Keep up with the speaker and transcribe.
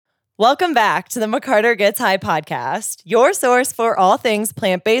Welcome back to the McCarter Gets High podcast, your source for all things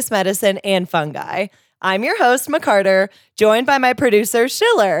plant-based medicine and fungi. I'm your host, McCarter, joined by my producer,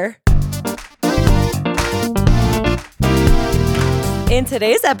 Schiller. In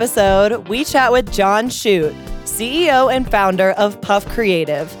today's episode, we chat with John Shute, CEO and founder of Puff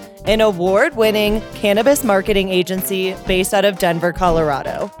Creative, an award-winning cannabis marketing agency based out of Denver,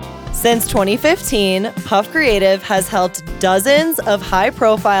 Colorado. Since 2015, Puff Creative has helped dozens of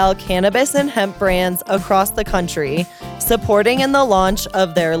high-profile cannabis and hemp brands across the country, supporting in the launch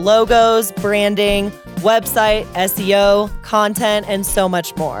of their logos, branding, website, SEO, content, and so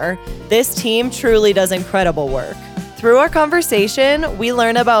much more. This team truly does incredible work. Through our conversation, we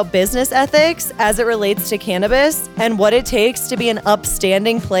learn about business ethics as it relates to cannabis and what it takes to be an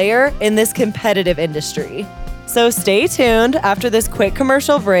upstanding player in this competitive industry. So stay tuned after this quick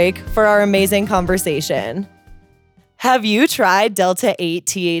commercial break for our amazing conversation. Have you tried Delta 8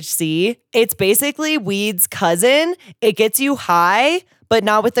 THC? It's basically weed's cousin. It gets you high, but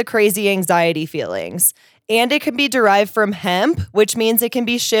not with the crazy anxiety feelings. And it can be derived from hemp, which means it can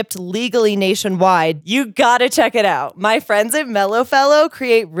be shipped legally nationwide. You gotta check it out. My friends at Mellow Fellow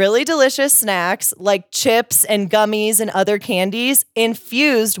create really delicious snacks like chips and gummies and other candies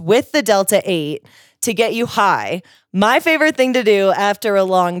infused with the Delta 8 to get you high. My favorite thing to do after a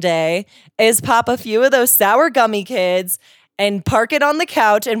long day is pop a few of those sour gummy kids and park it on the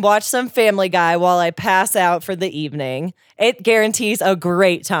couch and watch some Family Guy while I pass out for the evening. It guarantees a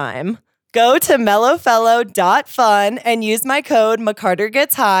great time. Go to mellowfellow.fun and use my code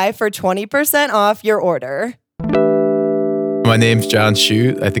McCarterGetsHigh for 20% off your order. My name's John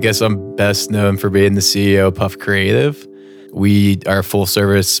Shute. I guess I'm best known for being the CEO of Puff Creative. We are a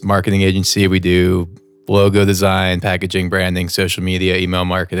full-service marketing agency. We do logo design, packaging, branding, social media, email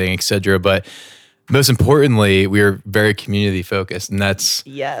marketing, etc. But most importantly, we are very community-focused, and that's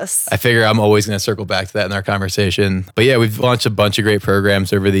yes. I figure I'm always going to circle back to that in our conversation. But yeah, we've launched a bunch of great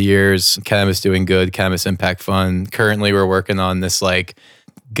programs over the years. Cannabis Doing Good, Cannabis Impact Fund. Currently, we're working on this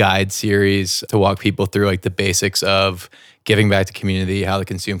guide series to walk people through the basics of giving back to community, how to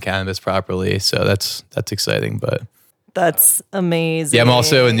consume cannabis properly. So that's exciting, but. That's amazing. Yeah, I'm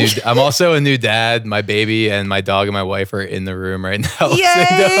also a new dad. My baby and my dog and my wife are in the room right now. Yay!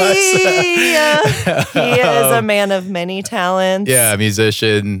 He is a man of many talents. Yeah, a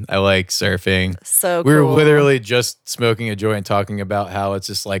musician. I like surfing. So we were cool. literally just smoking a joint talking about how it's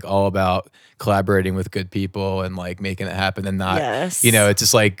just all about collaborating with good people and making it happen and not, yes. It's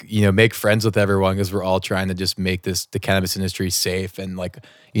just make friends with everyone because we're all trying to just make the cannabis industry safe and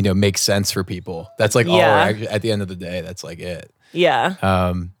make sense for people. That's all we're at the end of the day. That's it. Yeah.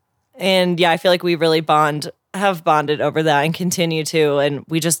 And yeah, I feel like we really have bonded over that and continue to, and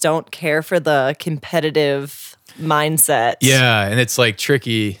we just don't care for the competitive mindset. Yeah. And it's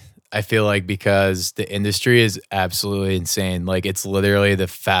tricky. I feel because the industry is absolutely insane. It's literally the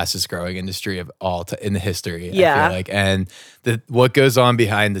fastest growing industry of all in the history. Yeah. I feel and what goes on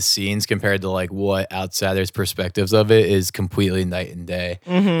behind the scenes compared to what outsiders' perspectives of it is completely night and day.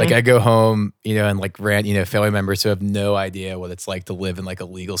 Mm-hmm. I go home, and rant, family members who have no idea what it's like to live in a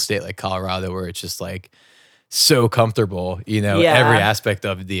legal state like Colorado, where it's just so comfortable, every aspect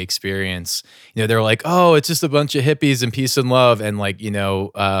of the experience. They're oh, it's just a bunch of hippies and peace and love and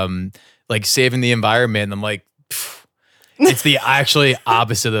saving the environment. And I'm it's the actually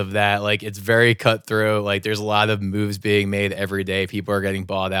opposite of that. It's very cutthroat. There's a lot of moves being made every day. People are getting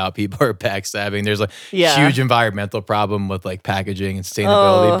bought out. People are backstabbing. There's huge environmental problem with packaging and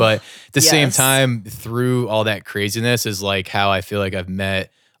sustainability. But at the same time, through all that craziness is how I feel I've met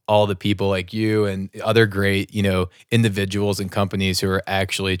all the people like you and other great, individuals and companies who are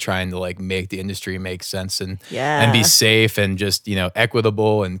actually trying to make the industry make sense and be safe and just,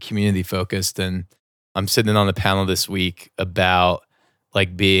 equitable and community focused. And I'm sitting on the panel this week about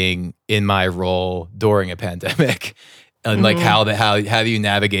being in my role during a pandemic and how do you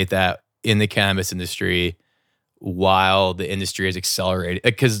navigate that in the cannabis industry while the industry is accelerating,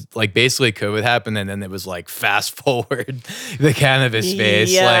 because basically COVID happened and then it was fast forward the cannabis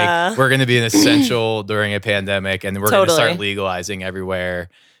space. We're going to be an essential during a pandemic and we're going to start legalizing everywhere.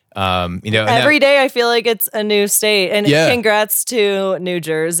 Every day I feel it's a new state, and congrats to New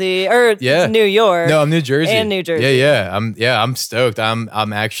Jersey or New York. No, I'm New Jersey and New Jersey. I'm stoked.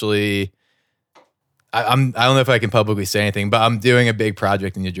 I'm actually. I don't know if I can publicly say anything, but I'm doing a big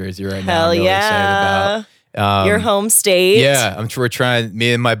project in New Jersey right now. I'm really excited about. Your home state. Yeah, we're trying.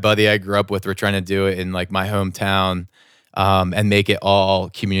 Me and my buddy I grew up with, we're trying to do it in my hometown, and make it all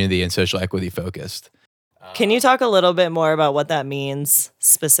community and social equity focused. Can you talk a little bit more about what that means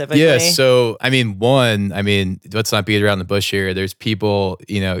specifically? Yeah. So, let's not beat around the bush here. There's people,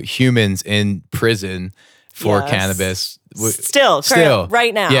 humans in prison for cannabis. Still,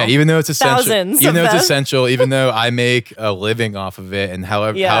 right now. Yeah, even though it's essential. Thousands even though it's them. essential, even though I make a living off of it, and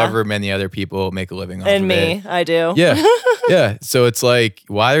however many other people make a living off of it. And me, I do. Yeah. Yeah. So it's like,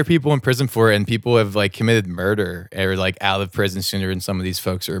 why are people in prison for it? And people have like committed murder or like out of prison sooner than some of these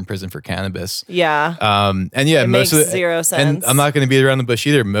folks are in prison for cannabis. Yeah. And yeah, it most makes of zero sense. And I'm not going to beat around the bush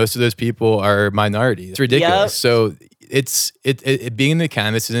either. Most of those people are minorities. It's ridiculous. Yep. So it's being in the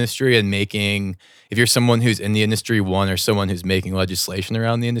cannabis industry and making, if you're someone who's in the industry, or someone who's making legislation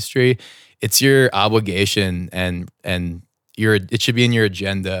around the industry, it's your obligation and it should be in your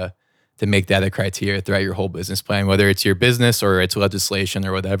agenda to make that a criteria throughout your whole business plan, whether it's your business or it's legislation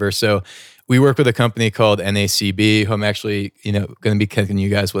or whatever. So we work with a company called NACB, who I'm actually, going to be connecting you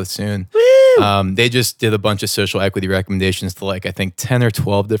guys with soon. They just did a bunch of social equity recommendations to like, I think 10 or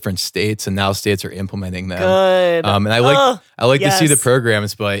 12 different states, and now states are implementing them. Good. And I like to see the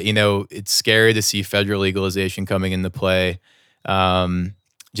programs, but it's scary to see federal legalization coming into play.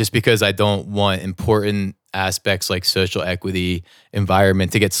 Just because I don't want important aspects like social equity,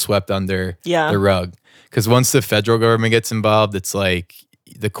 environment to get swept under the rug. Because once the federal government gets involved, it's like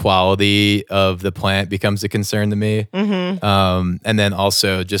the quality of the plant becomes a concern to me. Mm-hmm. And then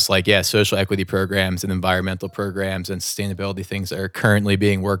also just like, social equity programs and environmental programs and sustainability things that are currently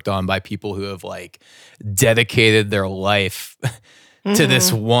being worked on by people who have like dedicated their life to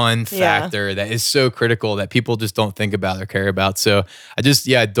this one factor that is so critical that people just don't think about or care about. So I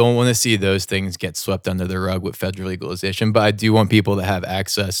don't want to see those things get swept under the rug with federal legalization, but I do want people to have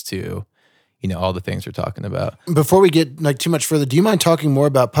access to, all the things we're talking about. Before we get like too much further, do you mind talking more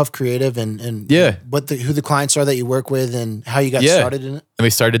about Puff Creative and who the clients are that you work with and how you got started in it? And we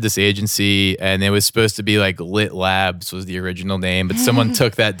started this agency, and it was supposed to be like Lit Labs was the original name, but someone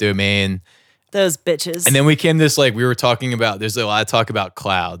took that domain. Those bitches. And then we came this we were talking about, there's a lot of talk about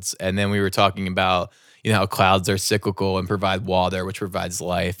clouds. And then we were talking about, how clouds are cyclical and provide water, which provides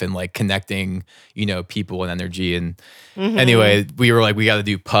life and like connecting, people and energy. And anyway, we were like, we got to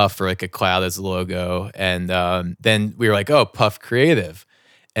do Puff for like a cloud as a logo. And then we were like, oh, Puff Creative.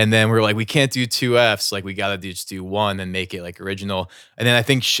 And then we were like, we can't do two Fs. Like we got to just do one and make it like original. And then I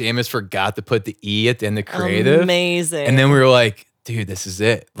think Seamus forgot to put the E at the end of creative. Amazing. And then we were like, dude, this is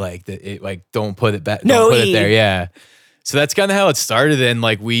it. Like, don't put it back. Don't put it there. Yeah. So that's kind of how it started. And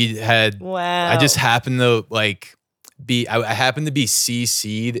like, I just happened to like I happened to be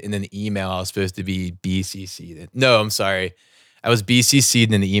CC'd in an email. I was supposed to be BCC'd in. No, I'm sorry. I was BCC'd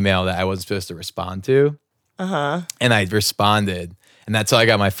in an email that I wasn't supposed to respond to. And I responded. And that's how I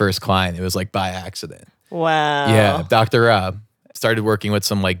got my first client. It was like by accident. Wow. Yeah. Dr. Rob. Started working with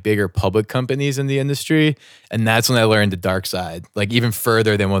some like bigger public companies in the industry, and that's when I learned the dark side, like even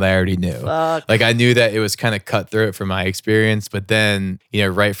further than what I already knew. Fuck. Like I knew that it was kind of cutthroat from my experience, but then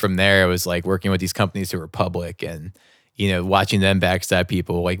right from there, I was like working with these companies who were public and watching them backstab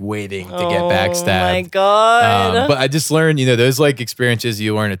people, like waiting to get backstabbed. Oh my god! But I just learned, those like experiences,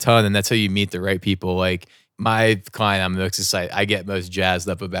 you learn a ton, and that's how you meet the right people. Like my client, I'm most excited, I get most jazzed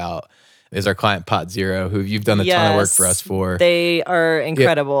up about. Is our client Pot Zero, who you've done a ton of work for us for. They are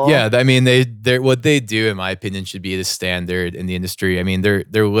incredible. Yeah, I mean, they're what they do, in my opinion, should be the standard in the industry. I mean, they're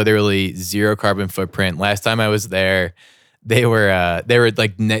literally zero carbon footprint. Last time I was there, they were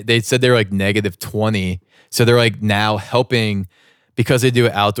like they said they were like -20. So they're like now helping, because they do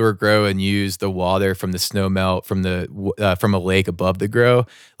an outdoor grow and use the water from the snow melt from a lake above the grow.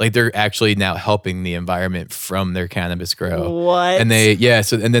 Like they're actually now helping the environment from their cannabis grow. What? And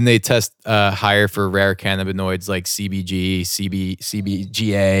then they test higher for rare cannabinoids like CBG,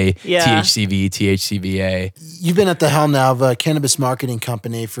 CBGA, THCV, THCVA. You've been at the helm now of a cannabis marketing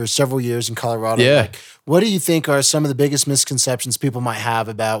company for several years in Colorado. Yeah. Like, what do you think are some of the biggest misconceptions people might have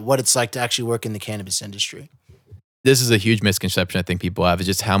about what it's like to actually work in the cannabis industry? This is a huge misconception I think people have, is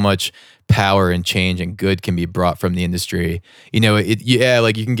just how much power and change and good can be brought from the industry.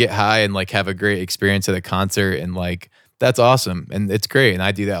 Like you can get high and like have a great experience at a concert, and like that's awesome and it's great, and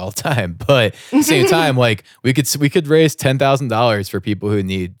I do that all the time. But at the same time, like we could raise $10,000 for people who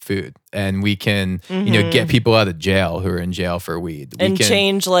need food, and we can get people out of jail who are in jail for weed. And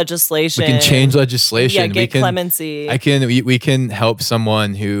change legislation. We can change legislation. Yeah, get clemency. We can help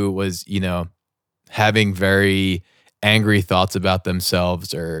someone who was having very angry thoughts about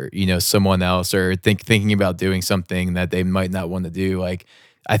themselves or someone else, or thinking about doing something that they might not want to do. Like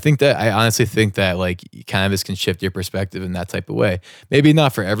I honestly think that like cannabis can shift your perspective in that type of way. Maybe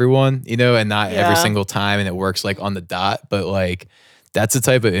not for everyone, and not every single time, and it works like on the dot, but like That's the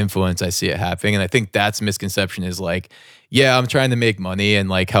type of influence I see it happening. And I think that's misconception is like, yeah, I'm trying to make money and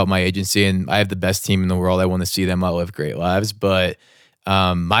like help my agency, and I have the best team in the world. I want to see them all live great lives. But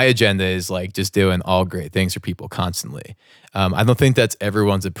my agenda is like just doing all great things for people constantly. I don't think that's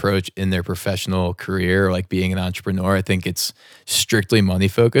everyone's approach in their professional career, or like being an entrepreneur. I think it's strictly money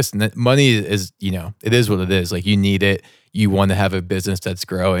focused, and that money is, it is what it is. Like you need it. You want to have a business that's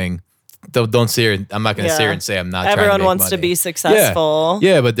growing. Don't sit here. I'm not going to sit here and say I'm not. Everyone wants to be successful.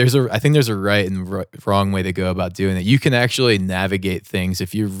 Yeah, but I think there's a right and wrong way to go about doing it. You can actually navigate things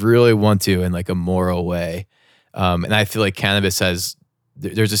if you really want to in like a moral way. And I feel like cannabis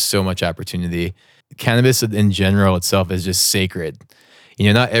there's just so much opportunity. Cannabis in general itself is just sacred.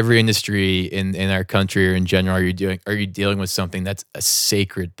 Not every industry in our country or in general are you dealing with something that's a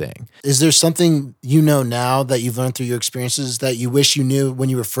sacred thing. Is there something now that you've learned through your experiences that you wish you knew when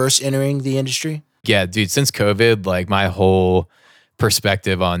you were first entering the industry? Yeah, dude, since COVID, like my whole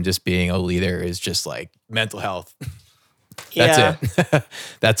perspective on just being a leader is just like mental health. That's it.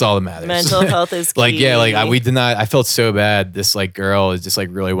 That's all that matters. Mental health is key. I felt so bad. This like girl is just like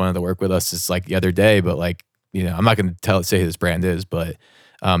really wanted to work with us. It's like the other day, but like, I'm not going to say who this brand is, but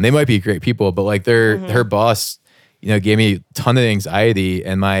they might be great people, but like her boss, gave me a ton of anxiety,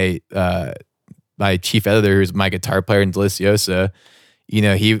 and my chief editor, who's my guitar player in Deliciosa,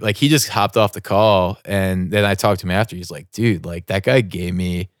 he just hopped off the call, and then I talked to him after. He's like, dude, like that guy gave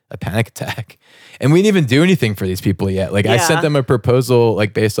me a panic attack, and we didn't even do anything for these people yet. Like I sent them a proposal,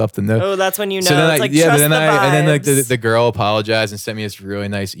 like based off the note. Oh, that's when So then the girl apologized and sent me this really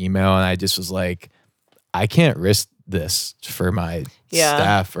nice email, and I just was like, I can't risk this for my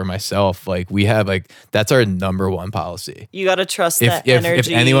staff or myself. Like we have that's our number one policy. You got to trust that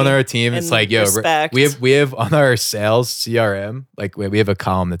energy. If anyone on our team, it's like, yo, respect. we have on our sales CRM, like we have a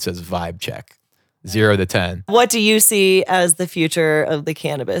column that says vibe check, 0 to 10. What do you see as the future of the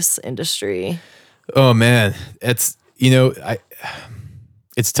cannabis industry? Oh man, it's,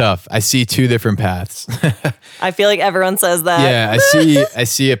 it's tough. I see two different paths. I feel like everyone says that. Yeah, I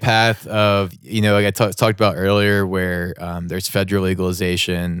see a path of, like I talked about earlier, where there's federal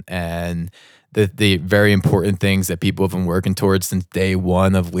legalization, and the very important things that people have been working towards since day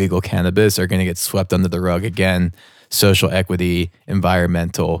one of legal cannabis are going to get swept under the rug again. Social equity,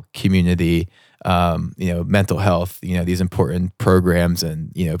 environmental, community, mental health, these important programs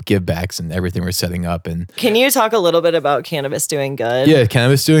and, give backs and everything we're setting up. And can you talk a little bit about Cannabis Doing Good? Yeah,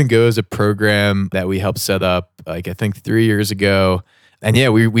 Cannabis Doing Good is a program that we helped set up, I think 3 years ago. And yeah,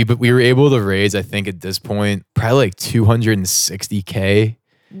 we were able to raise, I think at this point, probably like $260K.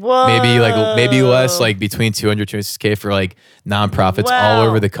 Whoa. Maybe less, like between 200 260K for like nonprofits all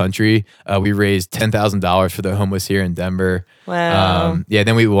over the country. We raised $10,000 for the homeless here in Denver. Wow.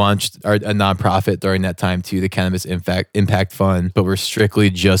 Then we launched a nonprofit during that time too, the Cannabis Impact Fund, but we're strictly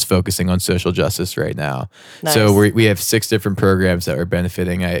just focusing on social justice right now. Nice. So we have 6 different programs that we're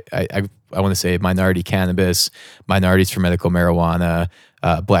benefiting. I want to say Minority Cannabis, Minorities for Medical Marijuana,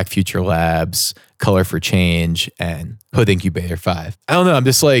 Black Future Labs, Color for Change, and Hood Incubator 5. I don't know. I'm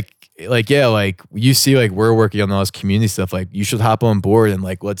just like you see, like we're working on all this community stuff. Like you should hop on board and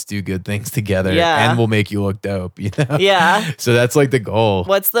like let's do good things together, and we'll make you look dope. Yeah. So that's like the goal.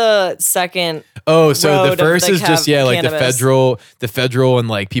 What's the second? Oh, so the first is just like cannabis. the federal and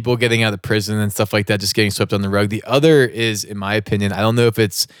like people getting out of prison and stuff like that, just getting swept on the rug. The other is, in my opinion, I don't know if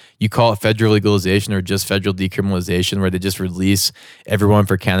it's you call it federal legalization or just federal decriminalization, where they just release everyone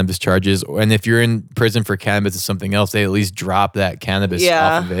for cannabis charges. And if you're in prison for cannabis or something else, they at least drop that cannabis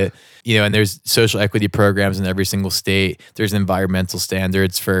off of it. And there's social equity programs in every single state. There's environmental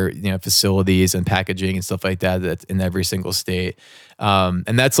standards for, facilities and packaging and stuff like that that's in every single state.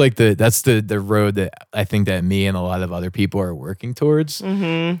 And that's like the road that I think that me and a lot of other people are working towards.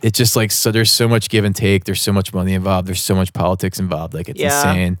 Mm-hmm. It's just like, so there's so much give and take. There's so much money involved. There's so much politics involved. Like it's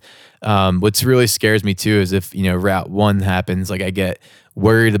insane. What's really scares me too is if, Route 1 happens, like I get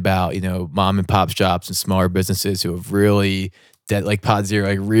worried about, mom and pop shops and smaller businesses who have really like Pod Zero,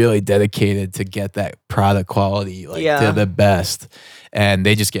 like really dedicated to get that product quality to the best, and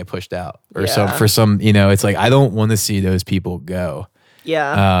they just get pushed out for some, it's like I don't want to see those people go.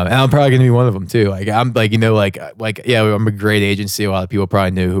 Yeah. And I'm probably gonna be one of them too. Like I'm like, I'm a great agency. A lot of people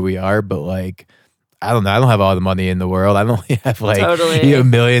probably know who we are, but like I don't know. I don't have all the money in the world. I don't have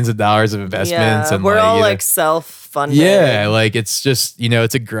millions of dollars of investments. Yeah, and we're all self-funded. Yeah, like it's just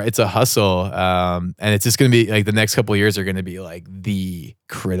it's a hustle, and it's just gonna be like the next couple of years are gonna be like the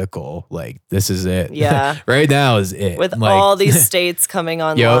critical. Like this is it. Yeah, right now is it with all these states coming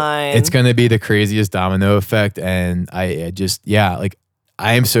online. It's gonna be the craziest domino effect, and I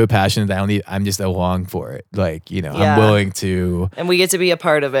I am so passionate that I'm just along for it. Like, I'm willing to. And we get to be a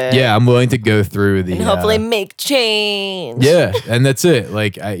part of it. Yeah, I'm willing to go through the. And hopefully make change. Yeah, and that's it.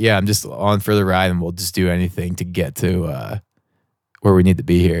 Like, I'm just on for the ride, and we'll just do anything to get to where we need to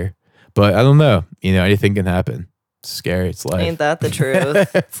be here. But I don't know. Anything can happen. It's scary. It's life. Ain't that the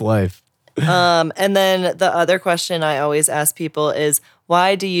truth? It's life. And then the other question I always ask people is,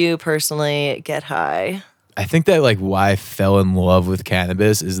 why do you personally get high? I think that like why I fell in love with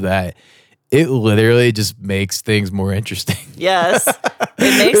cannabis is that it literally just makes things more interesting. Yes.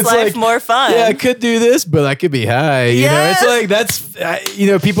 It makes life more fun. Yeah, I could do this, but I could be high. It's like that's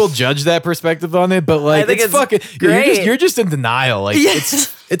people judge that perspective on it, but like it's fucking great. You're just in denial. Like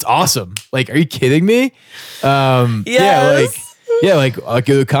it's awesome. Like, are you kidding me? Yes. Like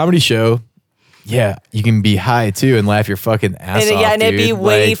a comedy show. Yeah, you can be high too and laugh your fucking ass off. Yeah, and it'd be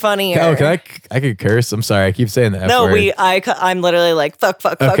way funnier. Oh, I could curse. I'm sorry. I keep saying that. No, I'm literally like fuck.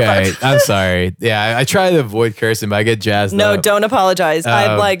 Okay, I'm sorry. Yeah, I try to avoid cursing, but I get jazzed up. No, don't apologize.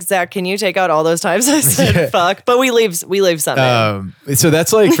 I'm like, Zach, can you take out all those times I said fuck? But we leave something. So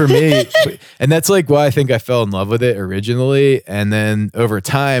that's like for me, and that's like why I think I fell in love with it originally, and then over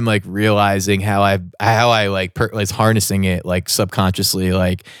time, like realizing how I like harnessing it like subconsciously,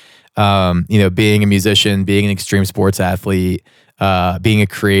 like. Being a musician, being an extreme sports athlete, being a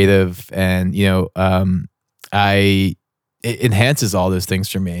creative, and it enhances all those things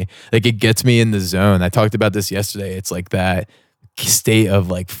for me. Like it gets me in the zone. I talked about this yesterday. It's like that state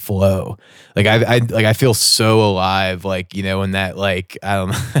of like flow. Like I feel so alive. Like when that like I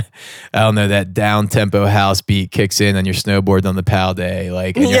don't know that down tempo house beat kicks in on your snowboard on the PAL day.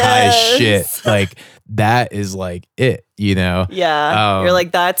 Like and you're high as shit. Like that is like it. Yeah. You're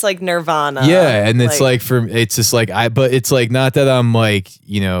like, that's like nirvana. Yeah. And it's like it's just like, but it's like, not that I'm like,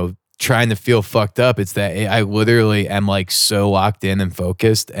 trying to feel fucked up. It's that I literally am like so locked in and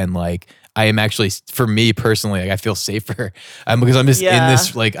focused. And like, I am actually, for me personally, like I feel safer because I'm just in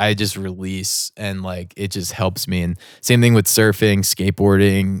this, like I just release and like, it just helps me. And same thing with surfing,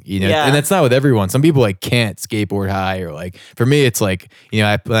 skateboarding, and that's not with everyone. Some people like can't skateboard high or like, for me, it's like,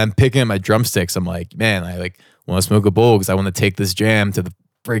 I'm picking up my drumsticks. I'm like, man, I like, want to smoke a bowl because I want to take this jam to the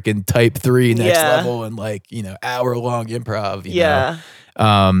freaking type 3 next level and like hour long improv. You know?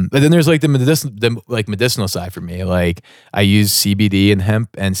 But then there's like the medicinal side for me. Like I use CBD and hemp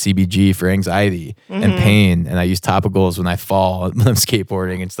and CBG for anxiety and pain, and I use topicals when I fall when I'm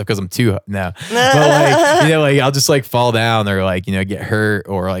skateboarding and stuff because I'm too but like like I'll just like fall down or like get hurt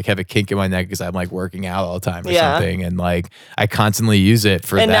or like have a kink in my neck because I'm like working out all the time or something, and like I constantly use it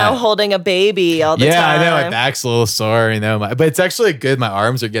for and that. now holding a baby all the time. Yeah, I know my back's a little sore, but it's actually good. My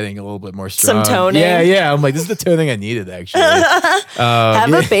arms are getting a little bit more strong. Some toning. Yeah. I'm like, this is the toning I needed actually.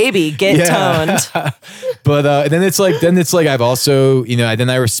 Have a baby, get toned. But then it's like I've also then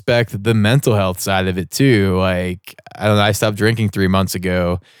I respect the mental health side of it too. Like I don't know, I stopped drinking 3 months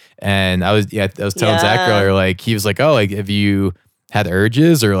ago, and I was telling Zach earlier, like he was like, oh, like have you had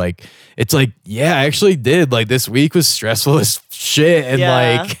urges or like it's like I actually did. Like this week was stressful as shit, and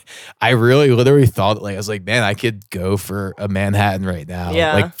like I really literally thought like I was like, man, I could go for a Manhattan right now,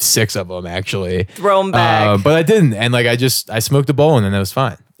 like 6 of them actually, throw them back, but I didn't, and like I smoked a bowl and then it was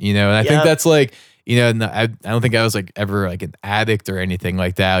fine, and I think that's like I don't think I was like ever like an addict or anything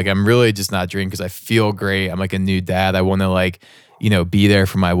like that. Like I'm really just not drinking because I feel great. I'm like a new dad. I want to like be there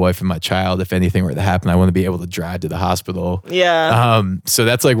for my wife and my child. If anything were to happen, I want to be able to drive to the hospital. Yeah. So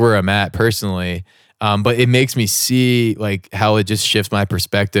that's like where I'm at personally. But it makes me see like how it just shifts my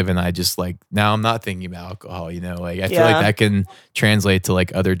perspective. And I just like, now I'm not thinking about alcohol, like I feel like that can translate to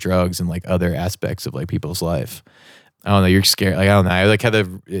like other drugs and like other aspects of like people's life. I don't know. You're scared. Like, I don't know. I like had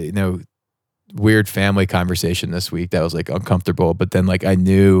a, weird family conversation this week that was like uncomfortable, but then like I'm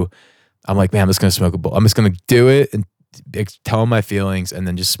like, man, I'm just going to smoke a bowl. I'm just going to do it and tell them my feelings and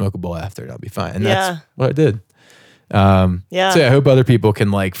then just smoke a bowl after and I'll be fine. And that's what I did. So I hope other people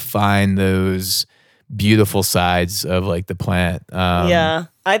can like find those beautiful sides of like the plant.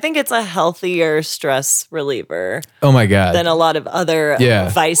 I think it's a healthier stress reliever. Oh my God. Than a lot of other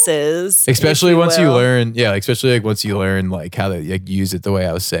vices. Especially once you learn, especially like once you learn like how to like use it the way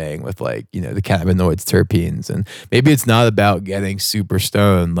I was saying with like, the cannabinoids, terpenes, and maybe it's not about getting super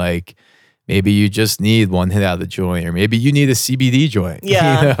stoned. Like maybe you just need one hit out of the joint, or maybe you need a CBD joint.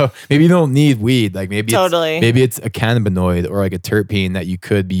 Yeah. Maybe you don't need weed. Like maybe totally. It's a cannabinoid or like a terpene that you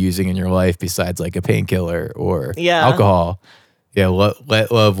could be using in your life besides like a painkiller or alcohol. Yeah,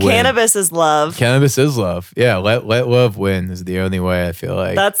 let love win. Cannabis is love. Cannabis is love. Yeah, let love win is the only way I feel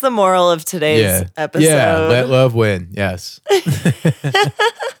like. That's the moral of today's episode. Yeah, let love win. Yes.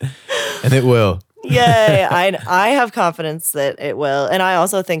 And it will. Yay. I have confidence that it will. And I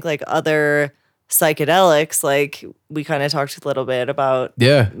also think like other psychedelics, like we kind of talked a little bit about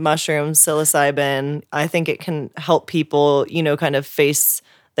mushrooms, psilocybin. I think it can help people, kind of face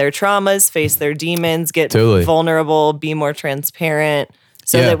their traumas, face their demons, get vulnerable, be more transparent.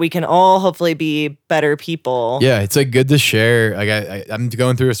 So that we can all hopefully be better people. Yeah, it's like good to share. Like I'm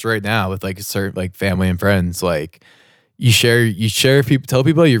going through this right now with like certain like family and friends. Like you share people, tell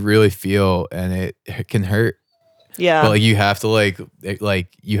people how you really feel, and it can hurt. Yeah, but like you have to it's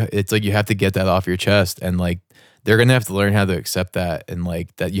like you have to get that off your chest, and like they're gonna have to learn how to accept that, and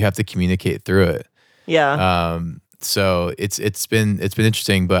like that you have to communicate through it. Yeah. So it's been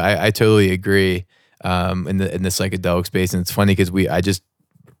interesting, but I totally agree. In the psychedelic space, and it's funny because I just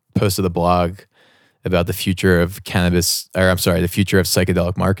posted a blog about the future of the future of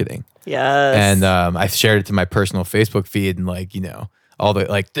psychedelic marketing. Yes. And I shared it to my personal Facebook feed, and like, all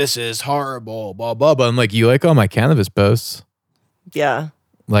the like, this is horrible, blah, blah, blah. I'm like, you like all my cannabis posts? Yeah.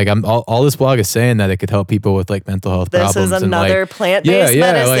 Like all this blog is saying that it could help people with like mental health problems. This is another plant-based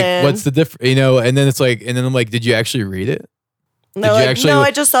medicine. Like what's the difference? And then it's like, and then I'm like, did you actually read it? No, I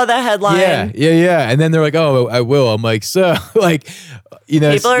just saw that headline. Yeah. And then they're like, oh, I will. I'm like, so like,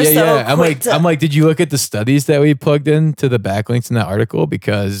 people are so I'm like, did you look at the studies that we plugged into the backlinks in that article?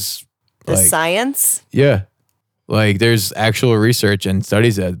 Because the science? Yeah. Like there's actual research and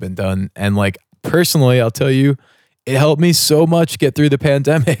studies that have been done. And like, personally, I'll tell you, it helped me so much get through the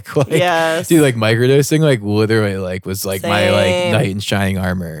pandemic. Like, yes. Dude, like microdosing, like literally like was like my like knight in shining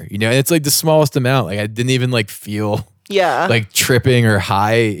armor, and it's like the smallest amount. Like I didn't even like feel like tripping or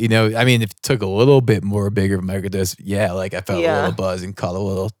high, I mean, if it took a little bit more bigger of a microdose, like I felt a little buzz and caught a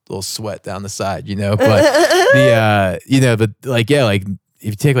little sweat down the side, but but like, like if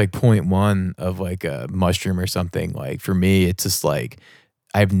you take like 0.1 of like a mushroom or something, like for me, it's just like,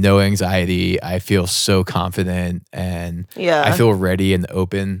 I have no anxiety. I feel so confident, and I feel ready and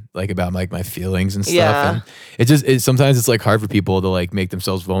open, like about like my feelings and stuff. Yeah. And sometimes it's like hard for people to like make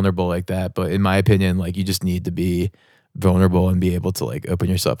themselves vulnerable like that. But in my opinion, like you just need to be vulnerable and be able to like open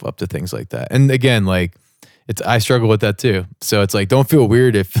yourself up to things like that. And again, like I struggle with that too. So it's like, don't feel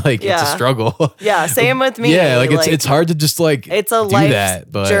weird if like it's a struggle. Yeah, same with me. Yeah, like it's hard to just like it's a life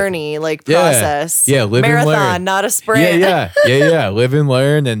journey, like process. Yeah, live marathon, and learn. not a sprint. Yeah. Live and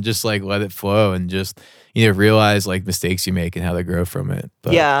learn, and just like let it flow, and just realize like mistakes you make and how to grow from it.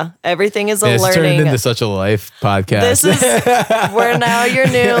 But, everything is a it's learning. Turned into such a life podcast. We're now your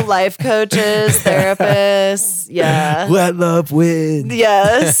new life coaches, therapists. Yeah. Let love win.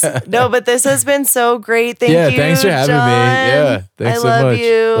 Yes. No, but this has been so great. Thank you. Thanks for having John. me. Yeah. Thanks so much. I love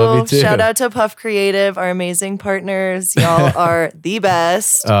you. Love you too. Shout out to Puff Creative, our amazing partners. Y'all are the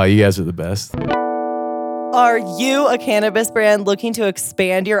best. Oh, you guys are the best. Are you a cannabis brand looking to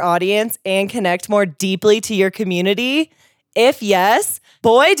expand your audience and connect more deeply to your community? If yes,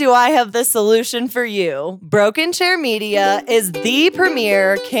 boy, do I have the solution for you. Broken Chair Media is the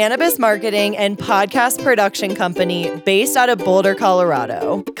premier cannabis marketing and podcast production company based out of Boulder,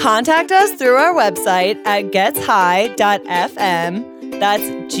 Colorado. Contact us through our website at getshigh.fm. That's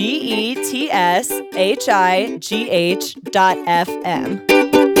GETSHIGH.fm.